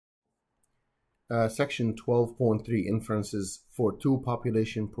Section 12.3 Inferences for two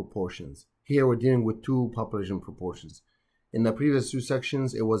population proportions. Here we're dealing with two population proportions. In the previous two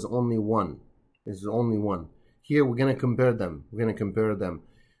sections, it was only one. This is only one. Here we're going to compare them.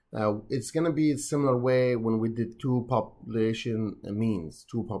 It's going to be a similar way when we did two population means.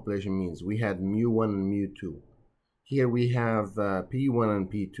 We had mu1 and mu2. Here we have P1 and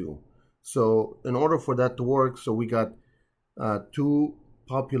P2. So in order for that to work, so we got two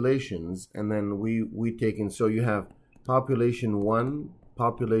populations, and then we take in, so you have population 1,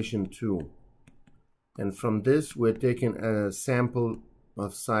 population 2, and from this we're taking a sample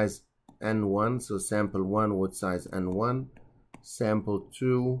of size n1, so sample 1 with size n1, sample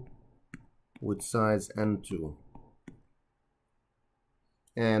 2 with size n2.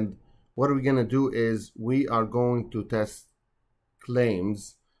 And what we're going to do is we are going to test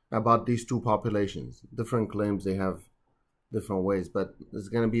claims about these two populations. Different claims, they have different ways, but it's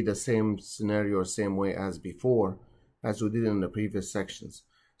going to be the same scenario or same way as before, as we did in the previous sections.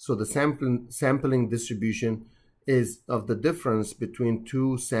 So the sampling distribution is of the difference between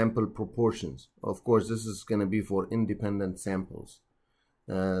two sample proportions. Of course, this is going to be for independent samples.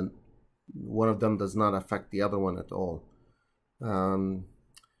 One of them does not affect the other one at all.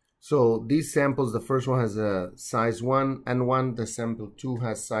 So these samples, the first one has a size 1, n1, the sample 2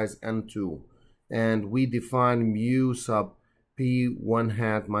 has size n2. And we define mu sub p1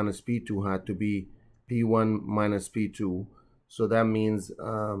 hat minus p2 hat to be p1 minus p2. So that means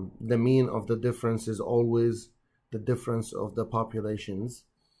the mean of the difference is always the difference of the populations.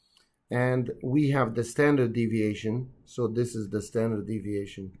 And we have the standard deviation. So this is the standard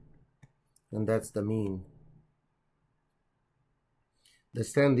deviation, and that's the mean. The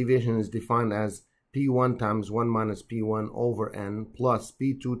standard deviation is defined as P1 times 1 minus P1 over n plus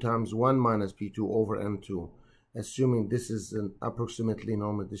P2 times 1 minus P2 over n2, assuming this is an approximately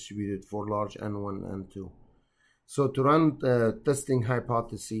normally distributed for large n1 and n2. So to run the testing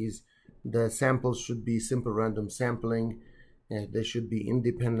hypotheses, the samples should be simple random sampling, they should be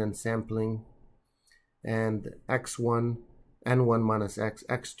independent sampling, and x1, n1 minus x,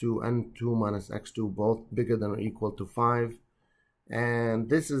 x2, n2 minus x2, both bigger than or equal to 5. And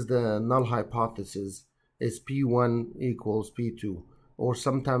this is the null hypothesis, is P1 equals P2. Or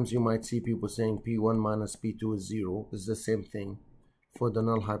sometimes you might see people saying P1 minus P2 is 0. It's the same thing for the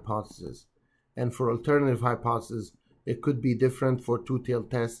null hypothesis. And for alternative hypothesis, it could be different for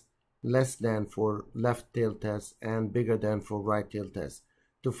two-tailed test, less than for left-tailed test, and bigger than for right-tailed test.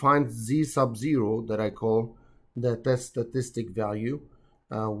 To find z sub 0, that I call the test statistic value,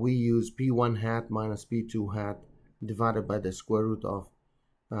 we use P1 hat minus P2 hat divided by the square root of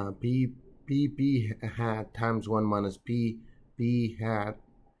p hat times 1 minus p hat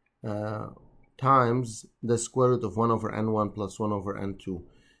times the square root of 1 over n1 plus 1 over n2,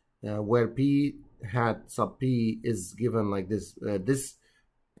 where p hat sub p is given like this.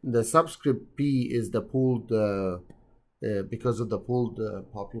 The subscript p is the pooled because of the pooled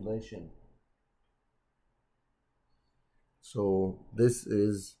population. So this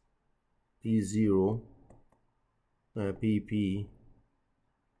is p0 pp.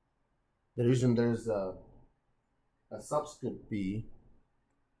 The reason there's a subscript p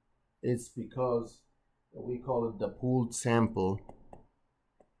is because we call it the pooled sample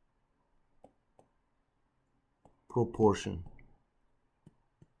proportion.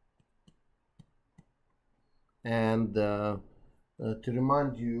 And to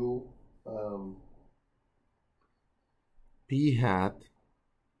remind you, p hat,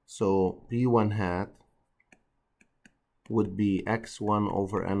 so p1 hat would be x1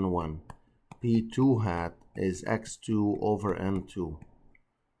 over n1. P2 hat is x2 over n2.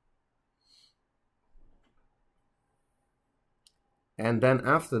 And then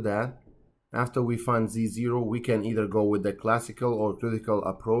after that, after we find z0, we can either go with the classical or critical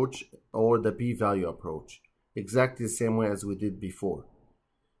approach or the p-value approach, exactly the same way as we did before.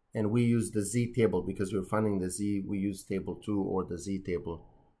 And we use the z table because we're finding the z. We use table 2 or the z table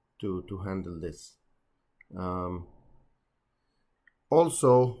to handle this.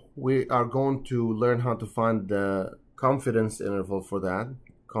 Also, we are going to learn how to find the confidence interval for that,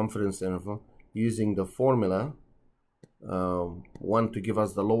 using the formula, one to give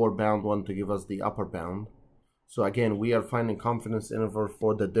us the lower bound, one to give us the upper bound. So again, we are finding confidence interval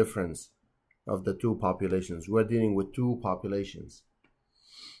for the difference of the two populations. We're dealing with two populations,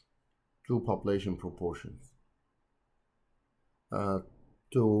 two population proportions.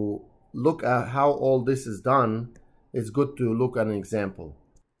 To look at how all this is done, it's good to look at an example.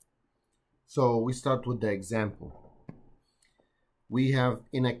 So we start with the example. We have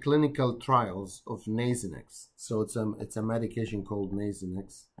in a clinical trials of Nasonex. So it's a medication called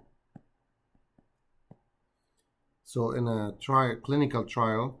Nasonex. So in a clinical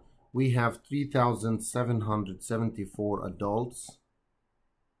trial, we have 3,774 adults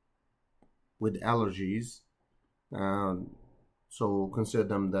with allergies. So consider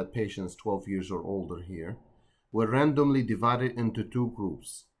them that patients 12 years or older here. Were randomly divided into two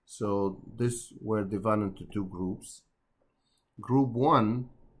groups. So this were divided into two groups. Group 1,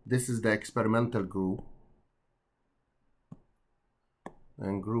 this is the experimental group,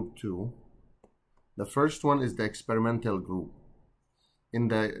 and group 2. The first one is the experimental group. In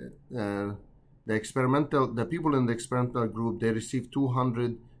the people in the experimental group, they received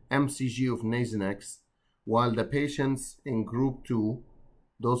 200 mcg of Nasonex, while the patients in group 2,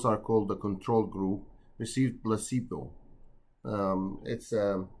 those are called the control group, received placebo. It's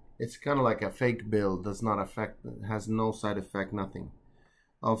kind of like a fake bill, does not affect, has no side effect, nothing.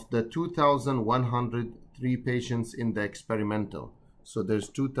 Of the 2,103 patients in the experimental, so there's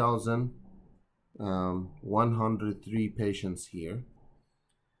 2,103 patients here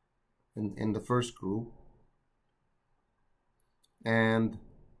in the first group, and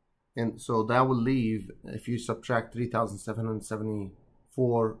so that will leave, if you subtract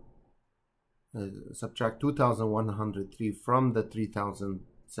 3,774, subtract 2,103 from the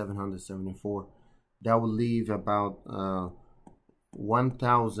 3,774, that will leave about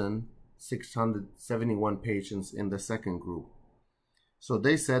 1,671 patients in the second group. So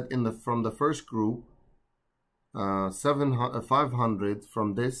they said from the first group, 500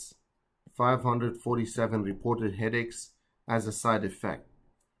 from this, 547 reported headaches as a side effect.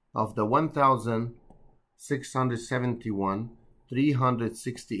 Of the 1,671,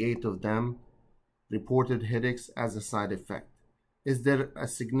 368 of them reported headaches as a side effect. Is there a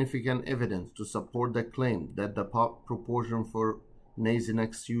significant evidence to support the claim that the proportion for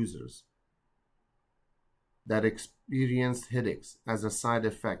Nasonex users that experienced headaches as a side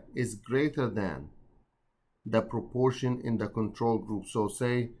effect is greater than the proportion in the control group? So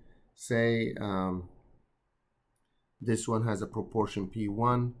say this one has a proportion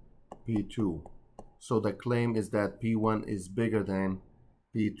P1, P2. So the claim is that P1 is bigger than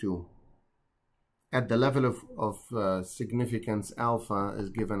P2. At the level of significance, alpha is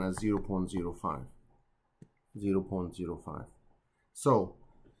given as 0.05. 0.05. So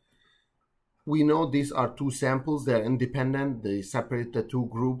we know these are two samples. They're independent. They separate the two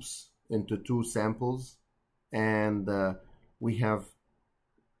groups into two samples, and we have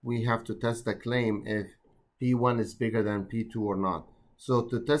to test the claim if P1 is bigger than P2 or not. So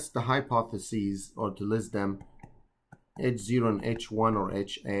to test the hypotheses, or to list them, H0 and H1 or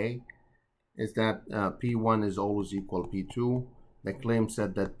HA, is that P1 is always equal P2. The claim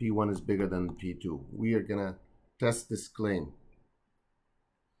said that P1 is bigger than P2. We are gonna test this claim.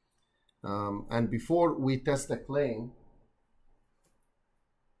 And before we test the claim,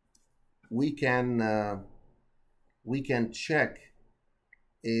 we can check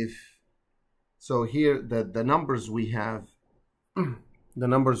if, so here the numbers we have,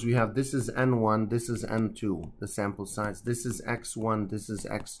 this is N1, this is N2, the sample size. This is X1, this is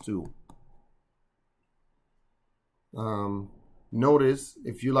X2. Notice,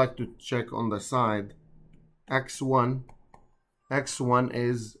 if you like to check on the side, X1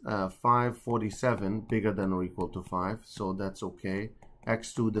 is 547, bigger than or equal to 5, so that's okay.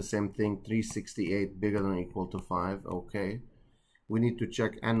 X2 the same thing, 368, bigger than or equal to 5, okay. We need to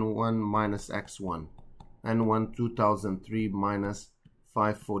check N1 minus X1. N1 2003 minus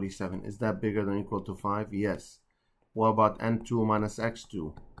 547, is that bigger than or equal to 5? Yes. What about N2 minus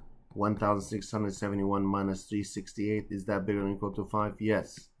X2? 1,671 minus 368, is that bigger than or equal to 5?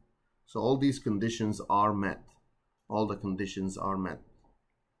 Yes. So all these conditions are met. All the conditions are met.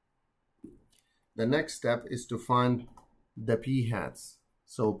 The next step is to find the p-hats.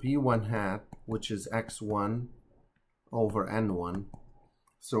 So p1 hat, which is x1 over n1.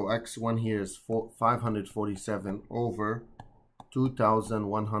 So x1 here is 547 over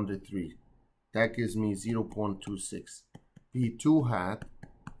 2,103. That gives me 0.26. p2 hat,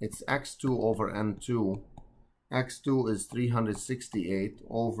 it's x2 over n2. x2 is 368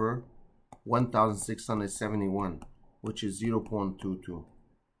 over 1,671, which is 0.22.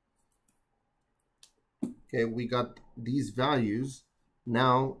 Okay, we got these values.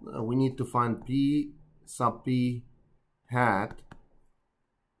 Now we need to find p sub p hat.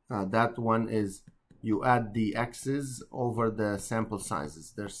 That one is, you add the x's over the sample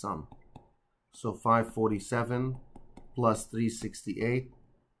sizes, their sum. So 547 plus 368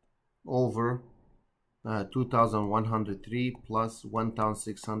 over 2,103 plus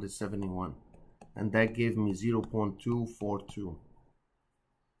 1,671, and that gave me 0.242.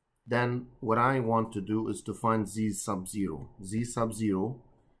 Then what I want to do is to find z sub 0. Z sub 0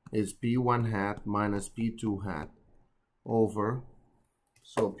 is p1 hat minus p2 hat. over,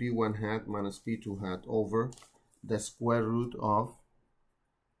 so P1 hat minus P2 hat over the square root of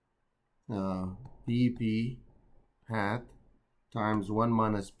PP hat times 1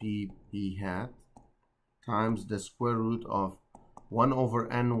 minus PP hat times the square root of 1 over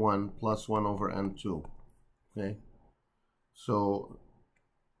N1 plus 1 over N2. Okay, so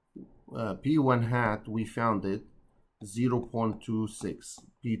P1 hat, we found it 0.26,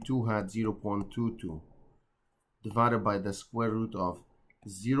 P2 hat 0.22, divided by the square root of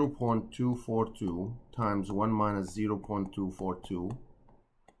 0.242 times 1 minus 0.242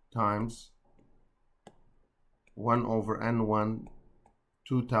 times 1 over N1,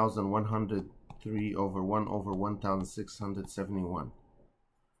 2103 over 1 over 1671.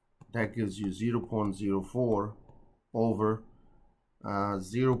 That gives you 0.04 over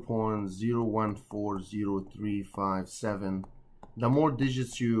 0.014037. The more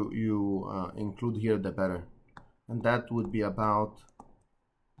digits you include here, the better, and that would be about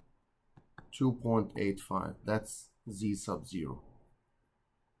 2.85. That's Z sub 0.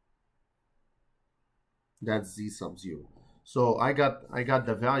 That's Z sub 0. So I got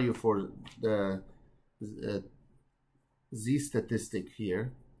the value for the Z statistic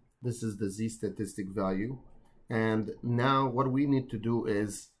here. This is the Z statistic value. And now what we need to do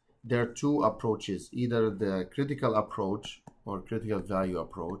is, there are two approaches, either the critical approach or critical value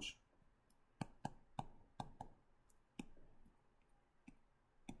approach.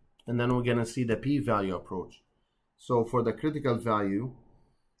 And then we're gonna see the p-value approach. So for the critical value,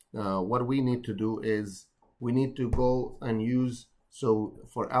 what we need to do is, we need to go and use, so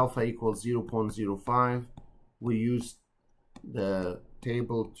for alpha equals 0.05, we use the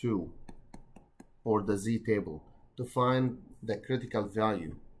table 2 or the Z table to find the critical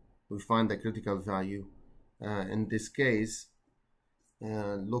value. We find the critical value. In this case,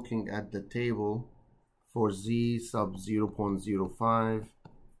 looking at the table for Z sub 0.05,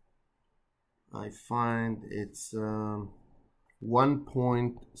 I find it's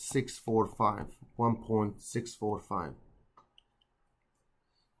 1.645.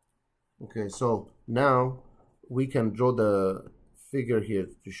 Okay, so now we can draw the figure here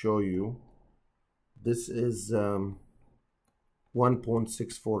to show you. This is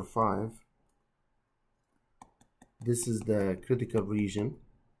 1.645. This is the critical region.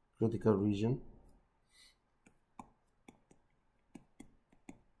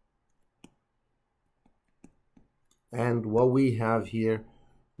 And what we have here,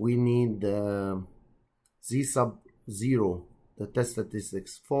 we need the Z sub 0, the test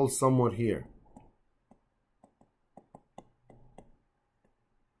statistics, falls somewhere here.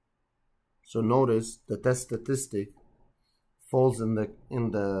 So notice the test statistic falls in the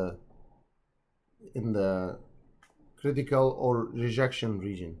critical or rejection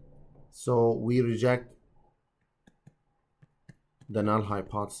region. So we reject the null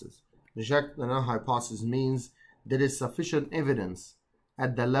hypothesis. Reject the null hypothesis means there is sufficient evidence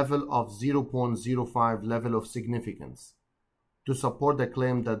at the level of 0.05 level of significance to support the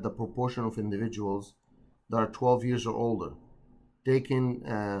claim that the proportion of individuals that are 12 years or older taking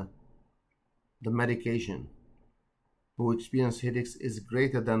the medication who experience headaches is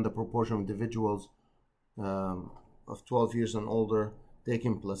greater than the proportion of individuals of 12 years and older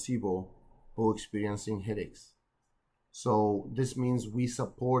taking placebo who experiencing headaches. So this means we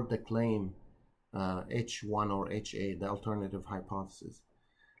support the claim H1 or HA, the alternative hypothesis.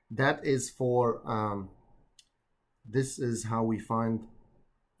 That is for this is how we find,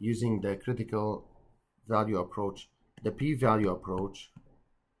 using the critical value approach, the p-value approach.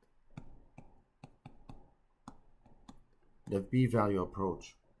 The p-value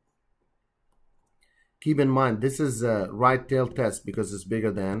approach. Keep in mind, this is a right tail test because it's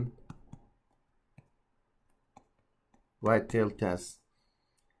bigger than right tail test.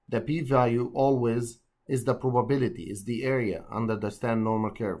 The p-value always is the probability, is the area under the standard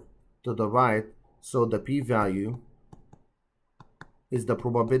normal curve to the right. So the p-value is the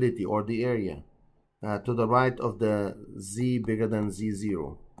probability or the area to the right of the z bigger than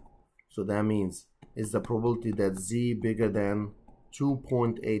z0. So that means is the probability that z bigger than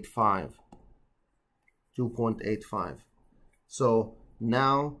 2.85. So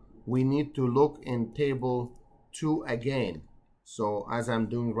now we need to look in table 2 again. So as I'm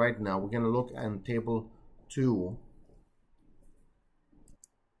doing right now, we're going to look at table 2.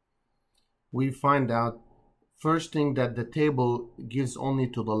 We find out first thing that the table gives only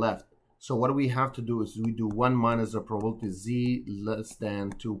to the left. So what we have to do is we do 1 minus the probability z less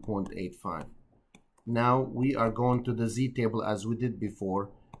than 2.85. Now we are going to the z table as we did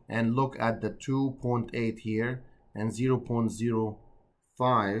before and look at the 2.8 here and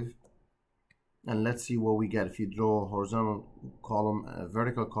 0.05 And let's see what we get if you draw a horizontal column, a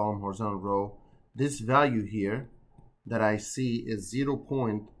vertical column, horizontal row. This value here that I see is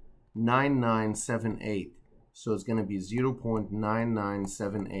 0.9978. So it's going to be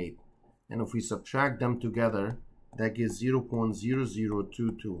 0.9978. And if we subtract them together, that gives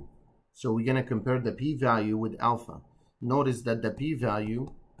 0.0022. So we're going to compare the p-value with alpha. Notice that the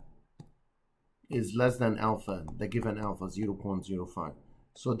p-value is less than alpha, the given alpha, 0.05.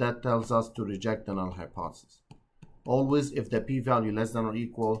 So that tells us to reject the null hypothesis. Always, if the p-value less than or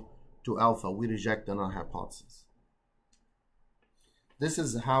equal to alpha, we reject the null hypothesis. This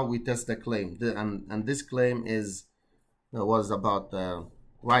is how we test the claim. And this claim was about the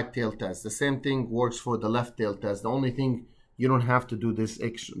right tail test. The same thing works for the left tail test. The only thing, you don't have to do this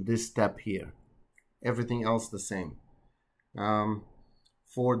step here. Everything else the same.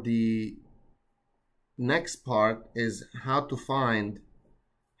 For the next part is how to find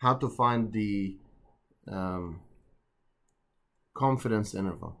the confidence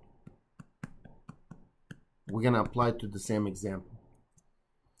interval. We're gonna apply it to the same example.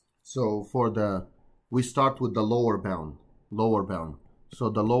 So we start with the lower bound. So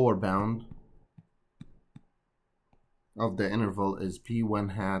the lower bound of the interval is p1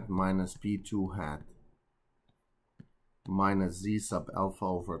 hat minus p2 hat minus z sub alpha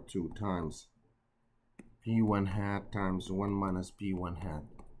over 2 times p1 hat times 1 minus p1 hat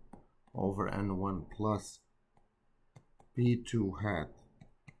over n1 plus p2 hat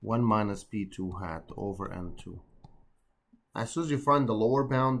 1 minus p2 hat over n2. As soon as you find the lower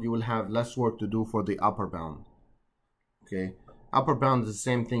bound, you will have less work to do for the upper bound. Okay, upper bound is the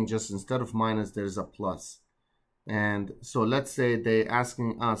same thing, just instead of minus there's a plus. And so let's say they're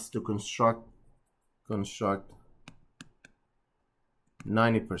asking us to construct 90%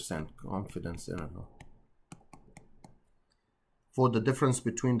 confidence interval for the difference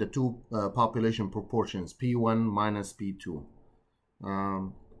between the two population proportions, p1 minus p2.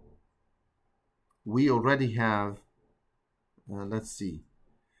 We already have, let's see,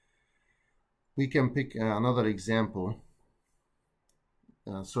 we can pick another example.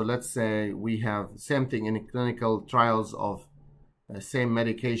 So let's say we have same thing in clinical trials of same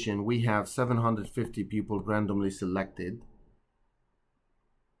medication. We have 750 people randomly selected,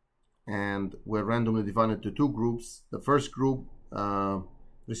 and we're randomly divided into two groups. The first group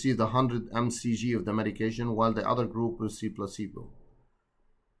received 100 mcg of the medication, while the other group received placebo.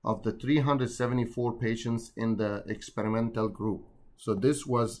 Of the 374 patients in the experimental group, so this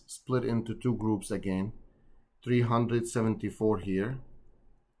was split into two groups again, 374 here.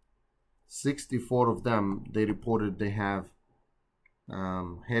 64 of them, they reported they have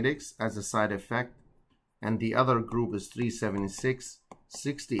headaches as a side effect, and the other group is 376.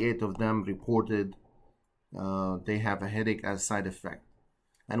 68 of them reported they have a headache as a side effect.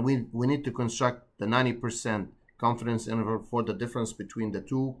 And we need to construct the 90% confidence interval for the difference between the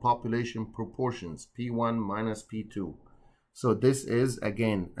two population proportions, p1 minus p2. So this is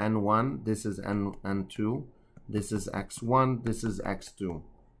again n1, this is n2, this is x1, this is x2.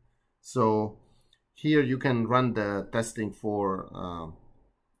 So here you can run the testing for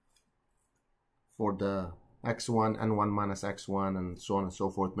the x1, n1 minus x1, and so on and so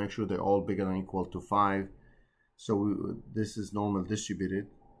forth. Make sure they're all bigger than or equal to 5. So this is normal distributed.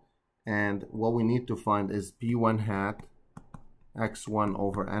 And what we need to find is p1 hat x1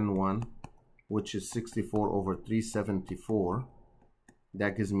 over n1, which is 64 over 374.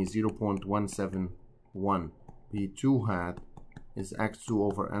 That gives me 0.171. p2 hat is x2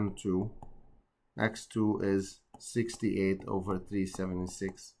 over n2. x2 is 68 over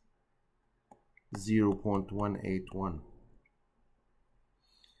 376. 0.181.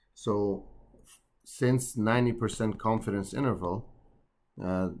 So since 90% confidence interval,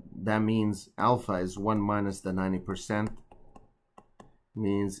 that means alpha is 1 minus the 90%,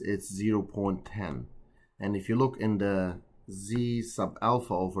 means it's 0.10. And if you look in the z sub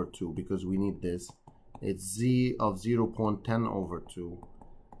alpha over 2, because we need this, it's z of 0.10 over 2,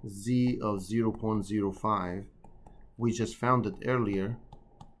 z of 0.05. We just found it earlier,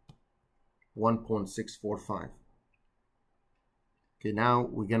 1.645. Okay, now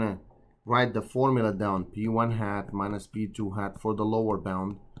we're gonna write the formula down, p1 hat minus p2 hat for the lower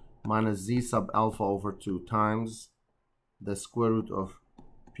bound minus z sub alpha over 2 times the square root of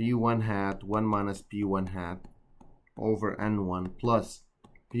p1 hat 1 minus p1 hat over n1 plus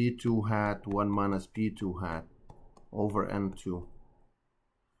p2 hat 1 minus p2 hat over n2.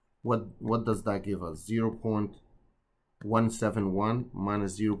 What does that give us? 0.171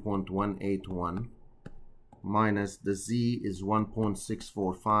 minus 0.181 minus the z is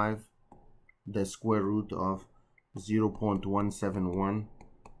 1.645, the square root of 0.171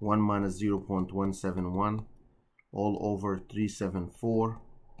 1 minus 0.171 all over 374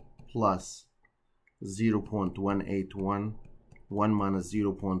 plus 0.181, 1 minus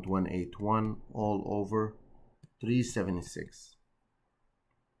 0.181 all over 376.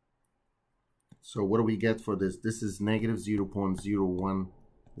 So what do we get for this? This is negative 0.010,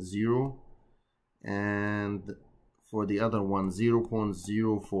 and for the other one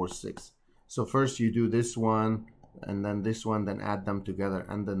 0.046. So first you do this one and then this one, then add them together,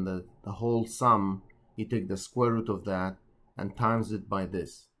 and then the whole sum, you take the square root of that and times it by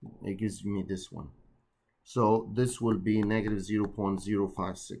this. It gives me this one. So this will be negative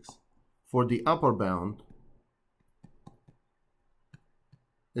 0.056. For the upper bound,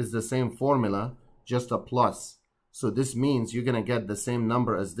 is the same formula, just a plus. So this means you're gonna get the same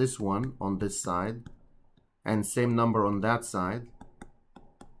number as this one on this side and same number on that side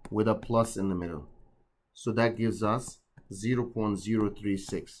with a plus in the middle. So that gives us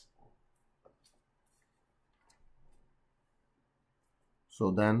 0.036.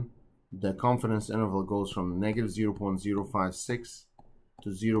 So then the confidence interval goes from negative 0.056 to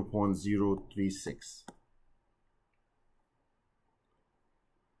 0.036.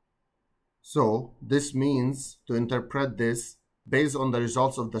 So this means, to interpret this, based on the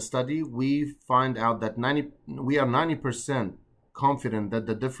results of the study, we find out that we are 90% confident that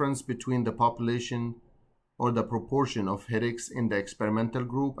the difference between the population or the proportion of headaches in the experimental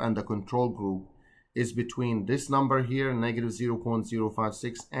group and the control group is between this number here, negative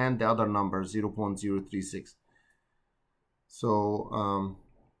 0.056, and the other number, 0.036. So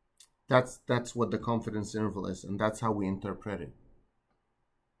that's what the confidence interval is, and that's how we interpret it.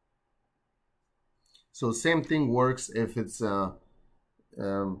 So same thing works if it's a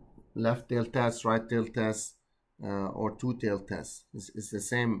left tail test, right tail test, or two tail test. It's the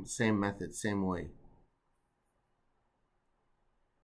same method, same way.